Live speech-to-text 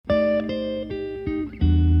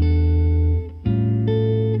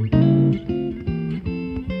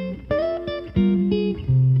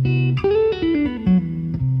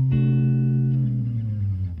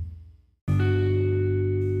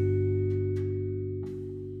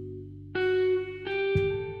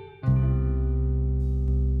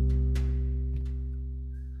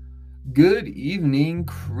Good evening,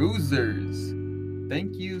 cruisers.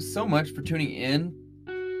 Thank you so much for tuning in.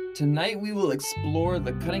 Tonight we will explore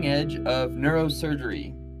the cutting edge of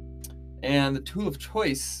neurosurgery. And the tool of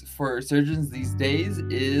choice for surgeons these days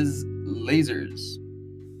is lasers.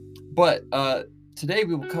 But today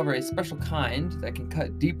we will cover a special kind that can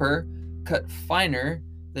cut deeper, cut finer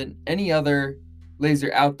than any other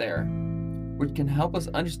laser out there, which can help us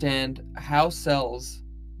understand how cells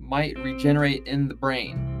might regenerate in the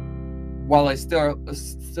brain while they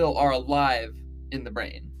still are alive in the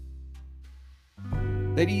brain.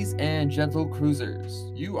 Ladies and gentle cruisers,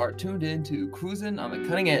 you are tuned in to Cruisin' on the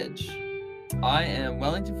Cutting Edge. I am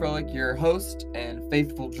Wellington Froelich, your host and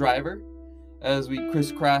faithful driver, as we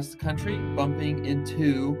crisscross the country, bumping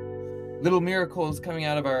into little miracles coming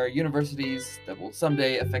out of our universities that will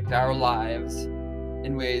someday affect our lives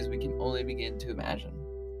in ways we can only begin to imagine.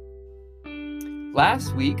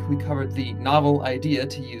 Last week, we covered the novel idea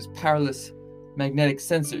to use powerless magnetic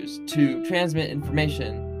sensors to transmit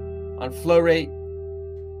information on flow rate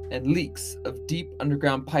and leaks of deep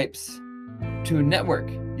underground pipes to a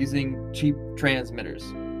network using cheap transmitters.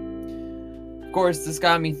 Of course, this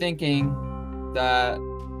got me thinking that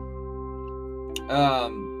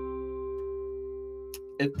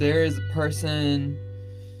if there is a person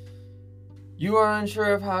you are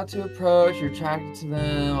unsure of how to approach, you're attracted to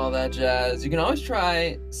them, all that jazz, you can always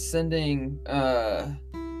try sending try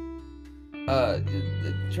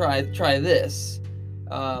this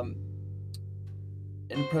and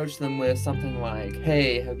approach them with something like,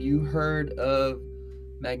 hey, have you heard of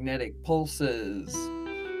magnetic pulses?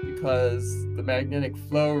 Because the magnetic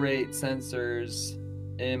flow rate sensors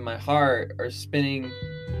in my heart are spinning,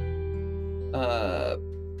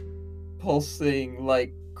 pulsing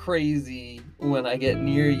like crazy when I get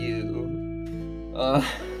near you.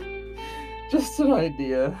 Just an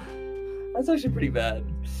idea. That's actually pretty bad.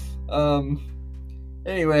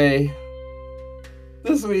 Anyway,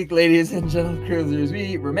 this week, ladies and gentle cruisers,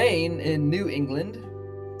 we remain in New England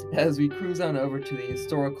as we cruise on over to the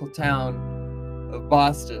historical town of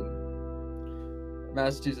Boston,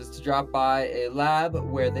 Massachusetts, to drop by a lab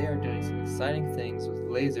where they are doing some exciting things with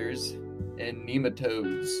lasers and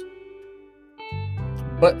nematodes.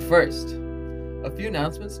 But first, a few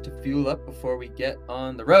announcements to fuel up before we get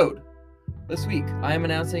on the road. This week, I am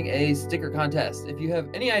announcing a sticker contest. If you have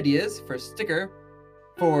any ideas for a sticker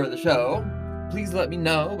for the show, please let me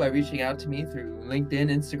know by reaching out to me through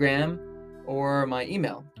LinkedIn, Instagram, or my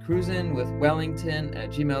email,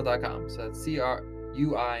 cruisinwithwellington@gmail.com. So that's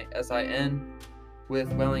CRUISIN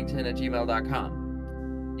with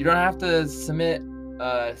Wellington@gmail.com. You don't have to submit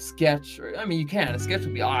a sketch, you can. A sketch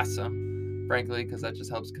would be awesome, frankly, because that just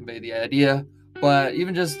helps convey the idea. But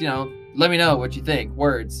even just, let me know what you think.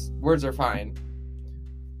 Words are fine.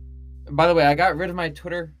 And by the way, I got rid of my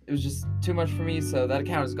Twitter. It was just too much for me, so that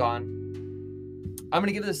account is gone. I'm going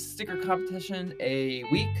to give this sticker competition a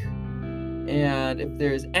week. And if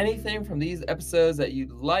there's anything from these episodes that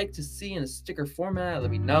you'd like to see in a sticker format, let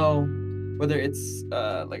me know. Whether it's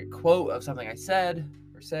like a quote of something I said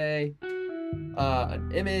or say, an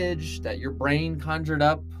image that your brain conjured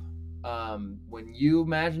up when you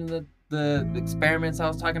imagined the experiments I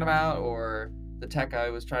was talking about, or the tech I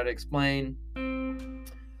was trying to explain.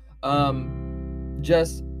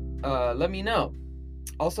 Just let me know.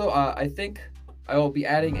 Also, I think I will be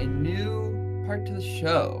adding a new part to the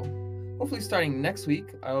show. Hopefully starting next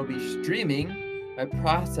week, I will be streaming my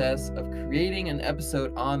process of creating an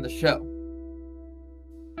episode on the show.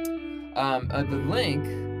 The link,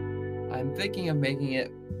 I'm thinking of making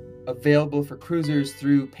it available for cruisers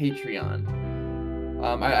through Patreon.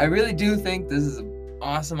 I really do think this is an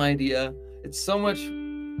awesome idea. It's so much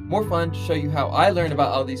more fun to show you how I learn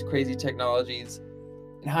about all these crazy technologies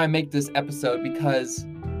and how I make this episode, because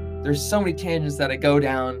there's so many tangents that I go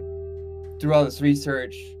down through all this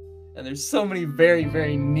research, and there's so many very,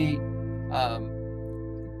 very neat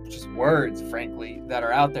just words, frankly, that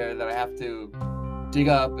are out there that I have to dig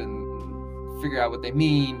up and figure out what they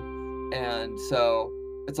mean. And so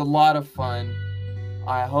it's a lot of fun.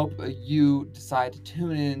 I hope you decide to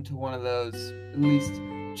tune in to one of those, at least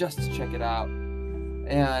just to check it out.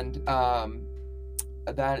 And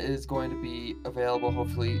that is going to be available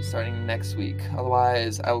hopefully starting next week.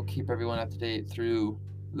 Otherwise, I will keep everyone up to date through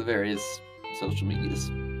the various social medias.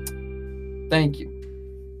 Thank you.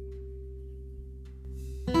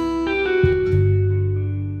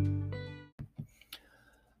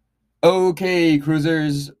 Okay,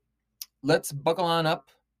 cruisers, let's buckle on up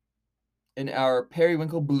in our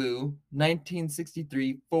periwinkle blue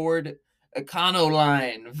 1963 Ford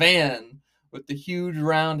Econoline van with the huge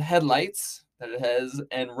round headlights that it has,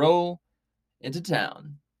 and roll into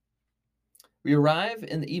town. We arrive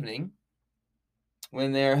in the evening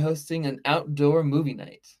when they are hosting an outdoor movie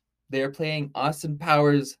night. They are playing Austin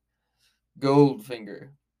Powers' Goldfinger.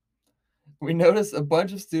 We notice a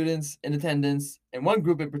bunch of students in attendance, and one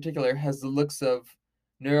group in particular has the looks of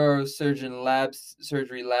surgery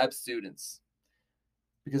lab students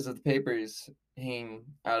because of the papers hanging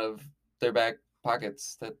out of their back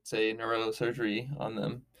pockets that say neurosurgery on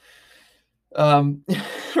them.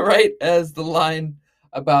 Right as the line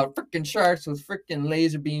about frickin' sharks with frickin'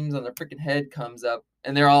 laser beams on their frickin' head comes up,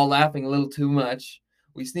 and they're all laughing a little too much,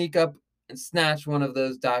 we sneak up and snatch one of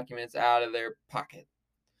those documents out of their pocket.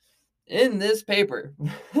 In this paper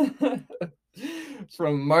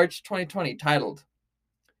from March 2020 titled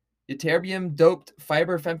Ytterbium Doped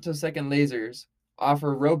Fiber Femtosecond Lasers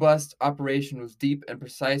Offer Robust Operation with Deep and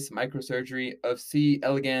Precise Microsurgery of C.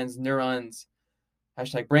 elegans Neurons.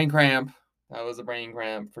 Hashtag brain cramp. That was a brain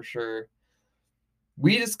cramp for sure.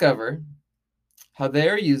 We discover how they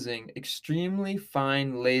are using extremely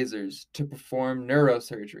fine lasers to perform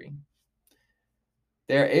neurosurgery.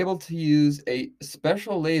 They are able to use a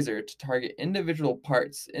special laser to target individual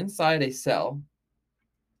parts inside a cell,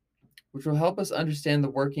 which will help us understand the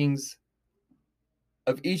workings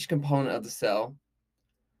of each component of the cell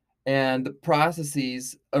and the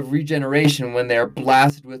processes of regeneration when they are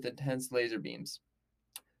blasted with intense laser beams.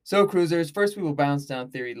 So, cruisers, first we will bounce down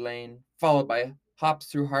theory lane, followed by hops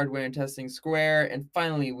through hardware and testing square, and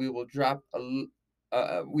finally we will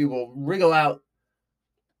we will wriggle out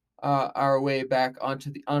our way back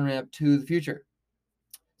onto the on-ramp to the future.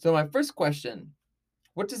 So my first question,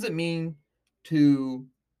 what does it mean to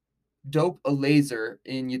dope a laser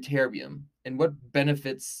in ytterbium, and what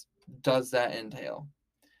benefits does that entail?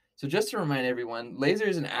 So just to remind everyone, laser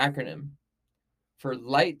is an acronym for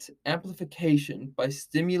light amplification by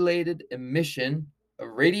stimulated emission of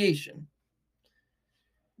radiation.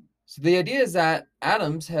 So the idea is that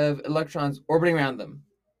atoms have electrons orbiting around them.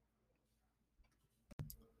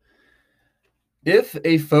 If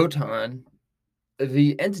a photon,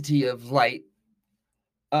 the entity of light,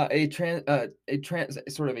 a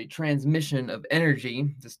transmission of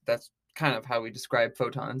energy, that's kind of how we describe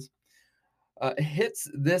photons, hits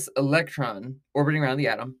this electron orbiting around the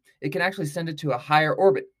atom, it can actually send it to a higher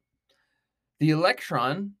orbit. The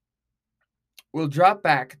electron will drop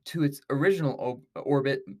back to its original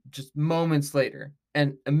orbit just moments later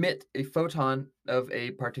and emit a photon of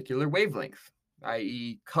a particular wavelength,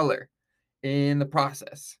 i.e., color, in the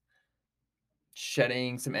process,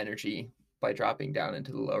 shedding some energy by dropping down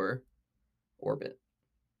into the lower orbit.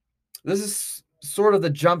 This is sort of the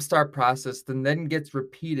jumpstart process that then gets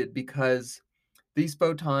repeated because these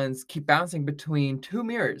photons keep bouncing between two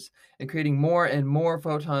mirrors and creating more and more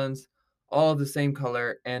photons, all of the same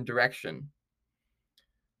color and direction.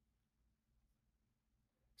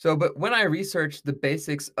 So, but when I researched the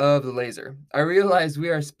basics of the laser, I realized we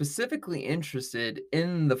are specifically interested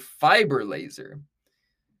in the fiber laser,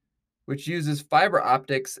 which uses fiber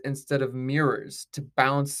optics instead of mirrors to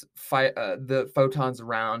bounce the photons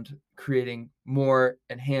around, creating more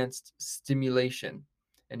enhanced stimulation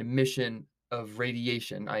and emission of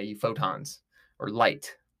radiation, i.e. photons or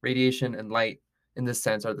light. Radiation and light in this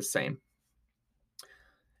sense are the same.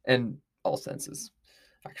 And all senses,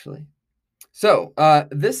 actually. So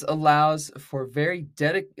this allows for very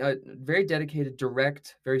dedicated,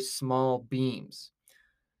 direct, very small beams.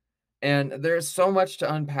 And there's so much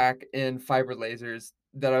to unpack in fiber lasers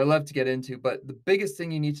that I love to get into, but the biggest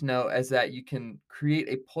thing you need to know is that you can create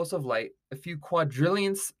a pulse of light a few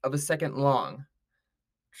quadrillionths of a second long.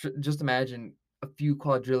 Just imagine a few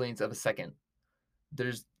quadrillionths of a second.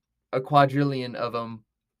 There's a quadrillion of them.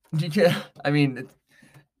 I mean,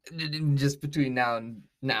 just between now and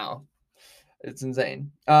now. It's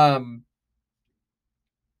insane. And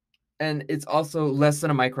it's also less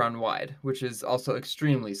than a micron wide, which is also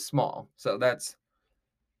extremely small. So that's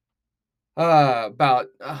about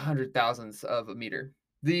 100 thousandths of a meter.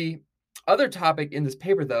 The other topic in this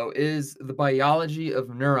paper, though, is the biology of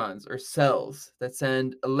neurons or cells that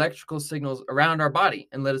send electrical signals around our body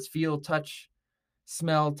and let us feel, touch,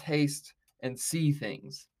 smell, taste, and see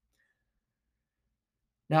things.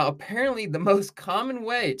 Now, apparently, the most common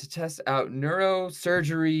way to test out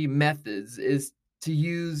neurosurgery methods is to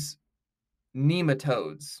use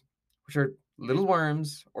nematodes, which are little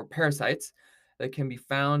worms or parasites that can be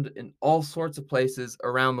found in all sorts of places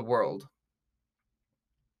around the world,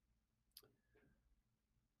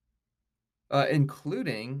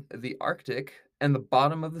 including the Arctic and the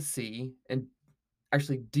bottom of the sea, and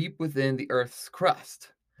actually deep within the Earth's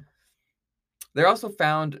crust. They're also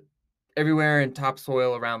found everywhere in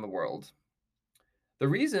topsoil around the world. The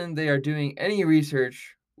reason they are doing any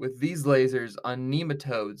research with these lasers on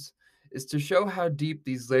nematodes is to show how deep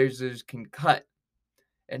these lasers can cut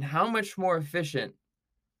and how much more efficient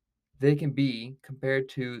they can be compared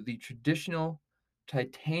to the traditional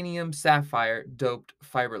titanium sapphire doped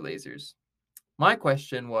fiber lasers. My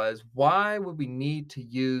question was, why would we need to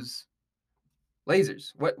use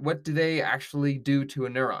lasers? What do they actually do to a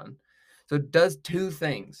neuron? So it does two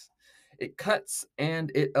things. It cuts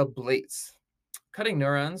and it ablates. Cutting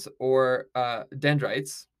neurons or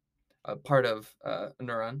dendrites, a part of a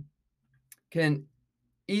neuron, can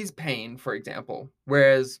ease pain, for example,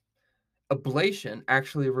 whereas ablation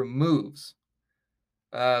actually removes,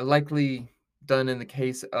 likely done in the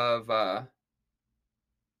case of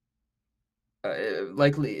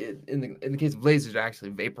likely in the case of lasers, it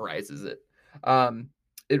actually vaporizes it. Um,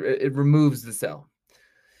 it removes the cell.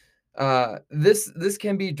 This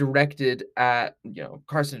can be directed at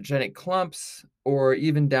carcinogenic clumps or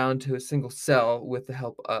even down to a single cell with the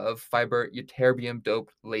help of fiber ytterbium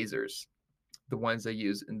doped lasers, the ones they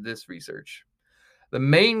use in this research. The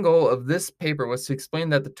main goal of this paper was to explain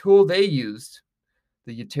that the tool they used,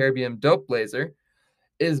 the ytterbium doped laser,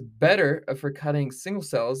 is better for cutting single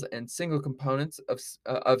cells and single components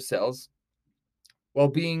of cells while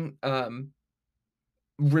being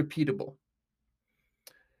repeatable.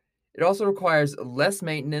 It also requires less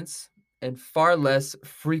maintenance and far less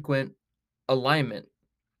frequent alignment,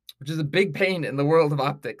 which is a big pain in the world of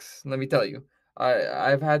optics. Let me tell you,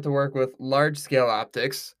 I've had to work with large scale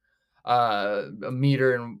optics, a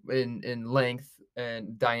meter in length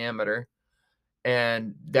and diameter,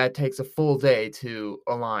 and that takes a full day to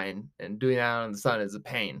align. And doing that out in the sun is a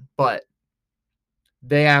pain. But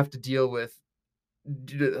they have to deal with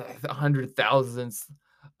 100 thousandths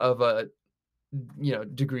of a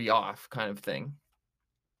degree off kind of thing.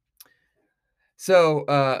 So,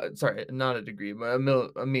 sorry, not a degree, but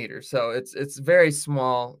a meter. So it's very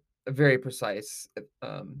small, very precise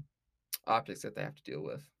optics that they have to deal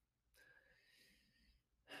with.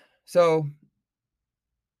 So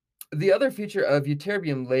the other feature of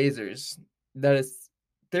ytterbium lasers that is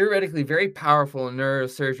theoretically very powerful in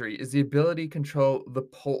neurosurgery is the ability to control the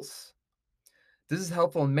pulse. This is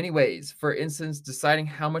helpful in many ways. For instance, deciding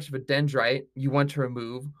how much of a dendrite you want to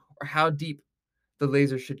remove or how deep the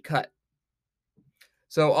laser should cut.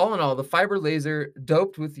 So all in all, the fiber laser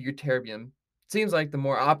doped with ytterbium seems like the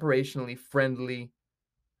more operationally friendly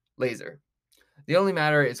laser. The only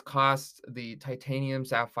matter is cost. The titanium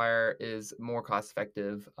sapphire is more cost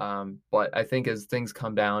effective, but I think as things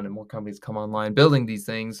come down and more companies come online building these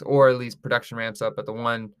things, or at least production ramps up at the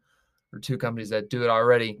one or two companies that do it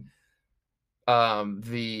already,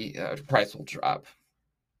 the price will drop,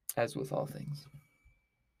 as with all things.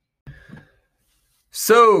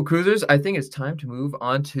 So, cruisers, I think it's time to move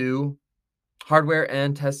on to hardware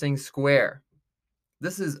and testing square.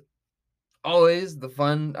 This is always the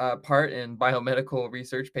fun part in biomedical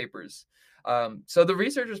research papers. So the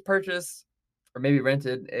researchers purchased or maybe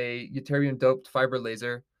rented a ytterbium doped fiber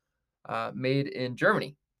laser made in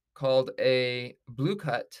Germany called a Blue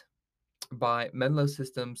Cut by Menlo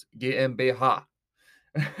Systems GmbH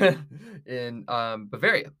in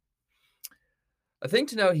Bavaria. A thing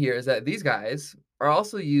to note here is that these guys are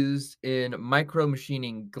also used in micro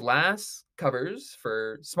machining glass covers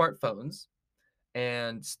for smartphones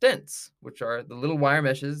and stents, which are the little wire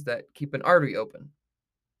meshes that keep an artery open.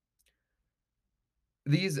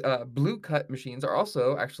 These blue cut machines are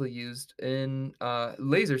also actually used in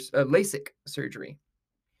LASIK surgery.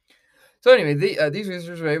 So anyway, these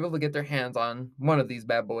users were able to get their hands on one of these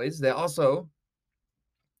bad boys. They also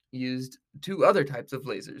used two other types of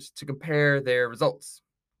lasers to compare their results.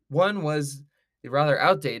 One was the rather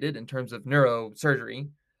outdated in terms of neurosurgery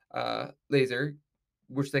laser,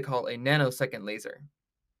 which they call a nanosecond laser,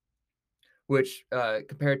 which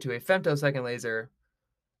compared to a femtosecond laser,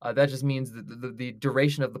 that just means the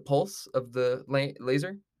duration of the pulse of the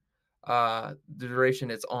laser, the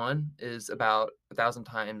duration it's on is about 1,000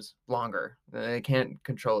 times longer. They can't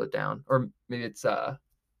control it down, or maybe it's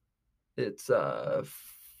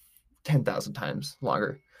 10,000 times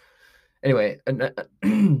longer. Anyway,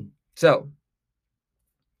 so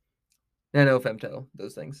nano femto,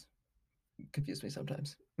 those things confuse me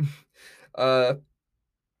sometimes.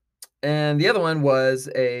 And the other one was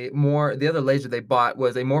the other laser they bought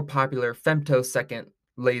was a more popular femtosecond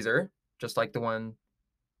laser, just like the one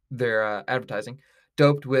they're advertising,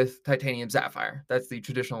 doped with titanium sapphire. That's the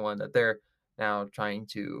traditional one that they're now trying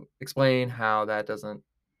to explain how that doesn't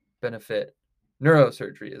benefit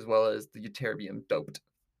neurosurgery as well as the ytterbium doped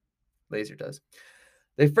laser does.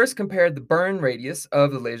 They first compared the burn radius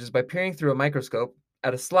of the lasers by peering through a microscope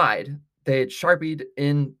at a slide they had sharpied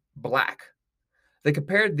in black. They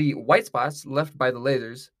compared the white spots left by the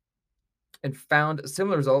lasers and found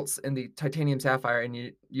similar results in the titanium sapphire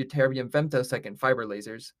and ytterbium femtosecond fiber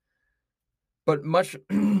lasers, but much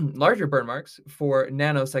larger burn marks for the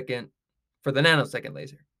nanosecond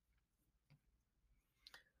laser.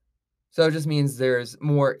 So it just means there's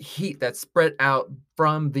more heat that's spread out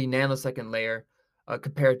from the nanosecond layer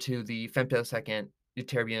compared to the femtosecond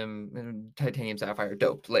ytterbium and titanium sapphire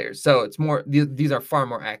doped layers. So it's more; these are far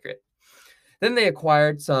more accurate. Then they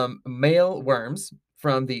acquired some male worms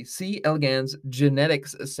from the C. elegans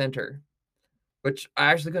Genetics Center, which I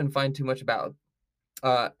actually couldn't find too much about.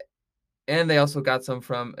 And they also got some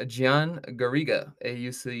from Gian Garriga, a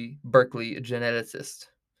UC Berkeley geneticist.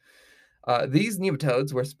 These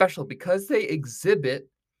nematodes were special because they exhibit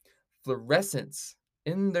fluorescence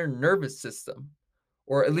in their nervous system,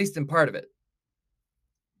 or at least in part of it.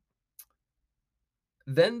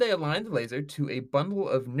 Then they aligned the laser to a bundle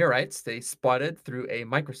of neurites they spotted through a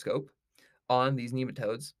microscope on these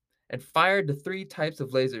nematodes and fired the 3 types of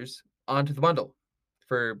lasers onto the bundle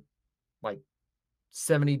for like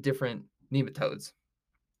 70 different nematodes.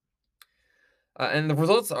 And the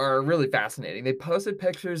results are really fascinating. They posted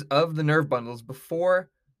pictures of the nerve bundles before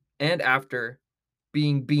and after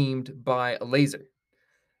being beamed by a laser.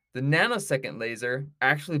 The nanosecond laser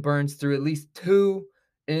actually burns through at least 2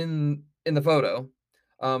 in the photo,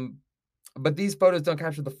 but these photos don't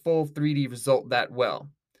capture the full 3D result that well.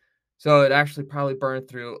 So it actually probably burned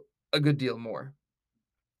through a good deal more.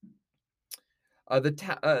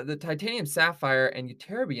 The titanium sapphire and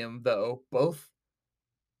ytterbium, though, both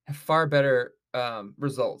have far better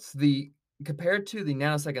results. Compared to the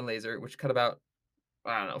nanosecond laser, which cut about,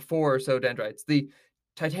 I don't know, 4 or so dendrites, the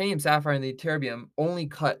titanium sapphire and the ytterbium only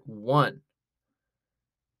cut 1.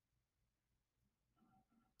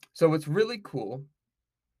 So what's really cool,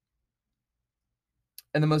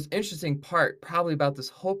 and the most interesting part probably about this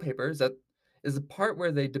whole paper, is the part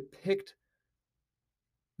where they depict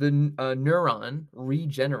the neuron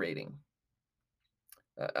regenerating.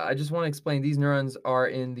 I just want to explain, these neurons are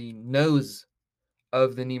in the nose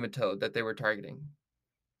of the nematode that they were targeting.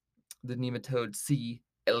 The Nematode C.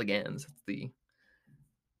 elegans, that's the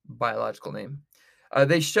biological name.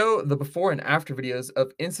 They show the before and after videos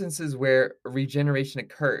of instances where regeneration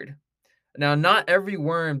occurred. Now, not every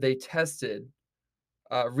worm they tested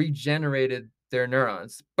regenerated their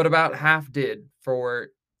neurons, but about half did for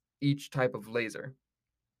each type of laser.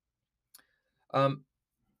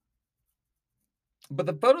 But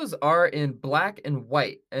the photos are in black and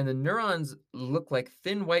white, and the neurons look like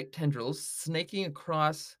thin white tendrils snaking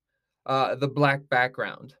across the black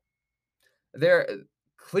background. They're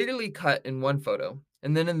clearly cut in one photo,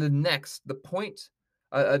 and then in the next, they point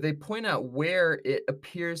out where it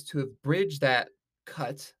appears to have bridged that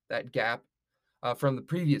cut, that gap, from the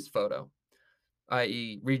previous photo,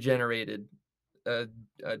 i.e., regenerated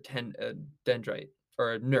dendrite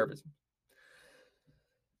or nerve.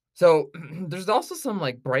 So there's also some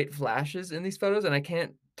like bright flashes in these photos, and I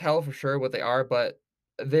can't tell for sure what they are, but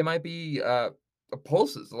they might be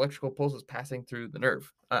electrical pulses passing through the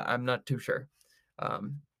nerve. I'm not too sure,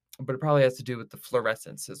 but it probably has to do with the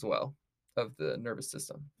fluorescence as well of the nervous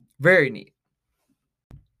system. Very neat.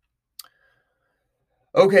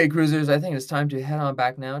 Okay, cruisers, I think it's time to head on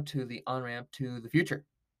back now to the on-ramp to the future.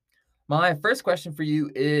 My first question for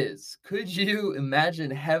you is, could you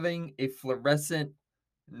imagine having a fluorescent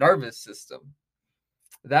nervous system?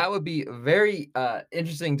 That would be very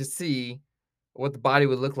interesting to see what the body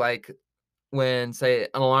would look like when, say,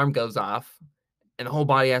 an alarm goes off and the whole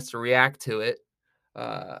body has to react to it,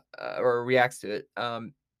 or reacts to it,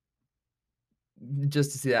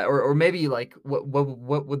 just to see that. Or maybe like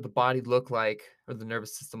what would the body look like, or the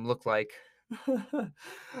nervous system look like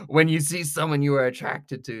when you see someone you are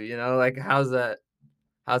attracted to? Like how do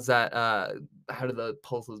the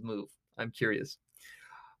pulses move? I'm curious.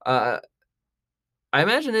 I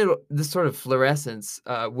imagine this sort of fluorescence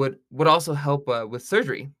would also help with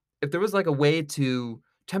surgery. If there was like a way to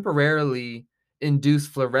temporarily induce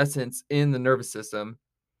fluorescence in the nervous system,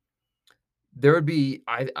 there would be,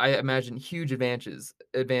 I imagine, huge advances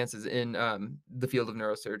in the field of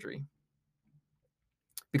neurosurgery,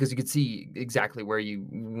 because you could see exactly where you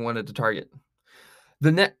wanted to target.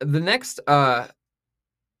 The next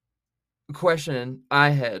question I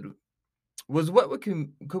had was,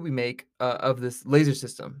 could we make of this laser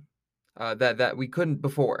system that we couldn't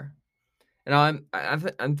before? And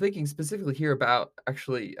I'm thinking specifically here about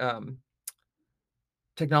actually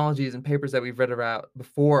technologies and papers that we've read about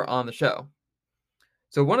before on the show.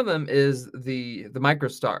 So one of them is the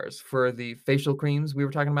microstars for the facial creams we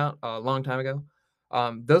were talking about a long time ago.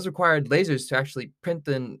 Those required lasers to actually print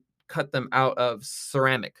the cut them out of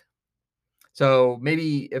ceramic. So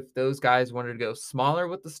maybe if those guys wanted to go smaller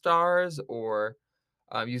with the stars or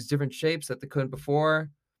use different shapes that they couldn't before,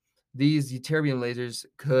 these ytterbium lasers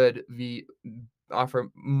could offer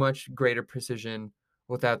much greater precision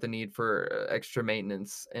without the need for extra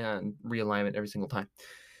maintenance and realignment every single time.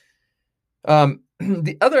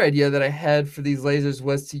 The other idea that I had for these lasers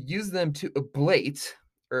was to use them to ablate,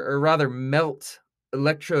 or rather melt,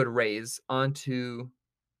 electrode rays onto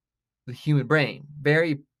the human brain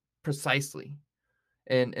very precisely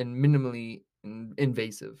and minimally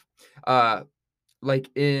invasive.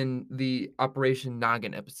 Like in the Operation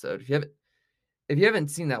Noggin episode. If you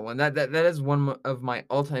haven't seen that one, that is one of my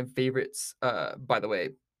all-time favorites. By the way,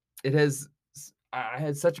 I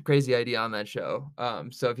had such a crazy idea on that show.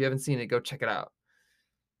 So if you haven't seen it, go check it out.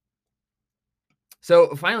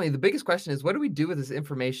 So finally, the biggest question is, what do we do with this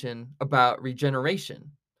information about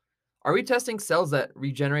regeneration? Are we testing cells that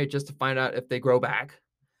regenerate just to find out if they grow back?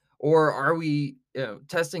 Or are we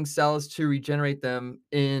testing cells to regenerate them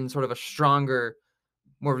in sort of a stronger,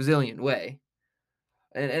 more resilient way?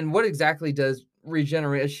 And what exactly does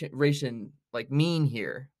regeneration mean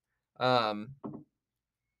here? Um,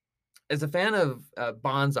 as a fan of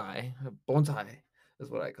bonsai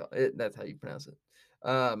is what I call it. That's how you pronounce it.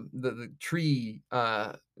 The tree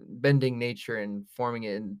bending nature and forming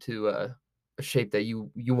it into a shape that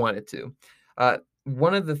you want it to.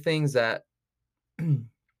 One of the things that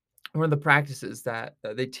one of the practices that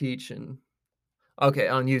they teach on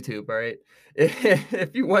YouTube, all right?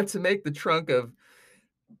 If you want to make the trunk of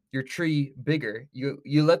your tree bigger,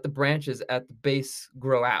 you let the branches at the base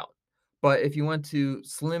grow out. But if you want to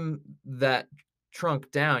slim that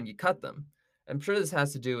trunk down, you cut them. I'm sure this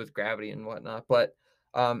has to do with gravity and whatnot, but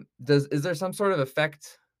is there some sort of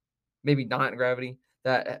effect, maybe not gravity,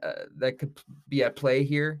 that could be at play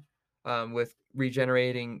here with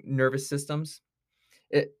regenerating nervous systems?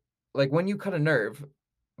 It like when you cut a nerve,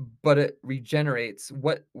 but it regenerates,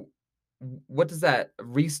 what does that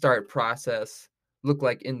restart process look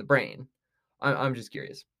like in the brain? I'm just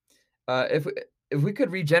curious. If we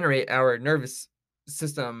could regenerate our nervous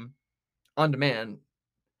system on demand,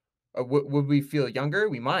 would we feel younger?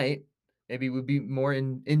 We might. Maybe we'd be more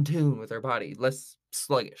in tune with our body, less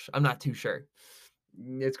sluggish. I'm not too sure.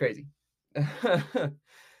 It's crazy.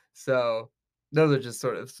 So those are just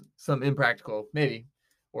sort of some impractical, maybe,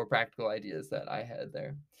 or practical ideas that I had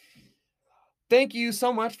there. Thank you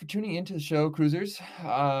so much for tuning into the show, cruisers.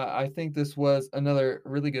 I think this was another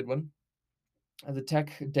really good one. The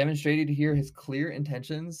tech demonstrated here his clear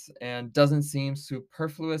intentions and doesn't seem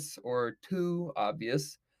superfluous or too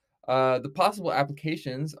obvious. The possible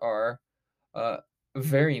applications are uh,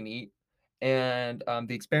 very neat, and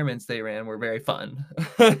the experiments they ran were very fun.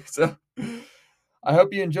 So I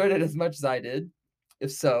hope you enjoyed it as much as I did.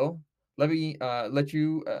 If so, let me let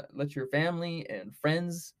your family and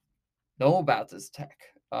friends know about this tech.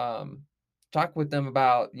 Talk with them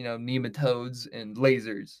about nematodes and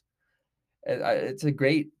lasers. It's a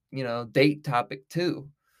great date topic too.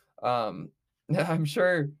 Um, I'm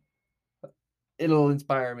sure it'll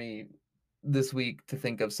inspire me this week to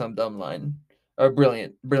think of some dumb line or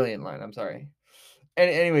brilliant line. I'm sorry.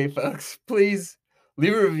 Anyway, folks, please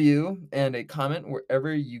leave a review and a comment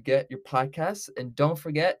wherever you get your podcasts. And don't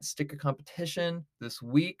forget, sticker competition this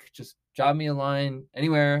week. Just drop me a line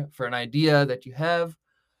anywhere for an idea that you have,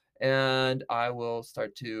 and I will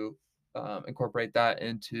start to incorporate that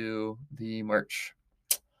into the merch.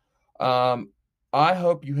 I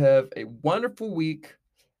hope you have a wonderful week.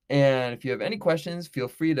 And if you have any questions, feel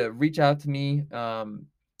free to reach out to me.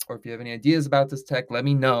 Or if you have any ideas about this tech, let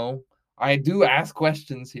me know. I do ask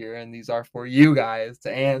questions here, and these are for you guys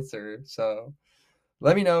to answer. So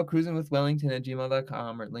let me know,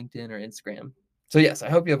 cruisingwithwellington@gmail.com or LinkedIn or Instagram. So yes, I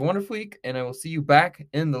hope you have a wonderful week, and I will see you back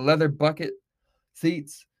in the leather bucket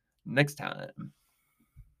seats next time.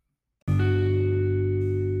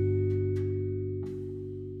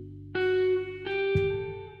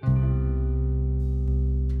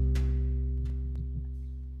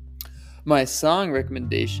 My song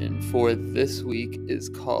recommendation for this week is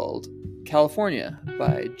called California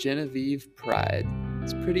by Genevieve Pride.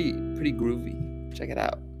 It's pretty groovy. Check it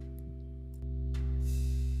out.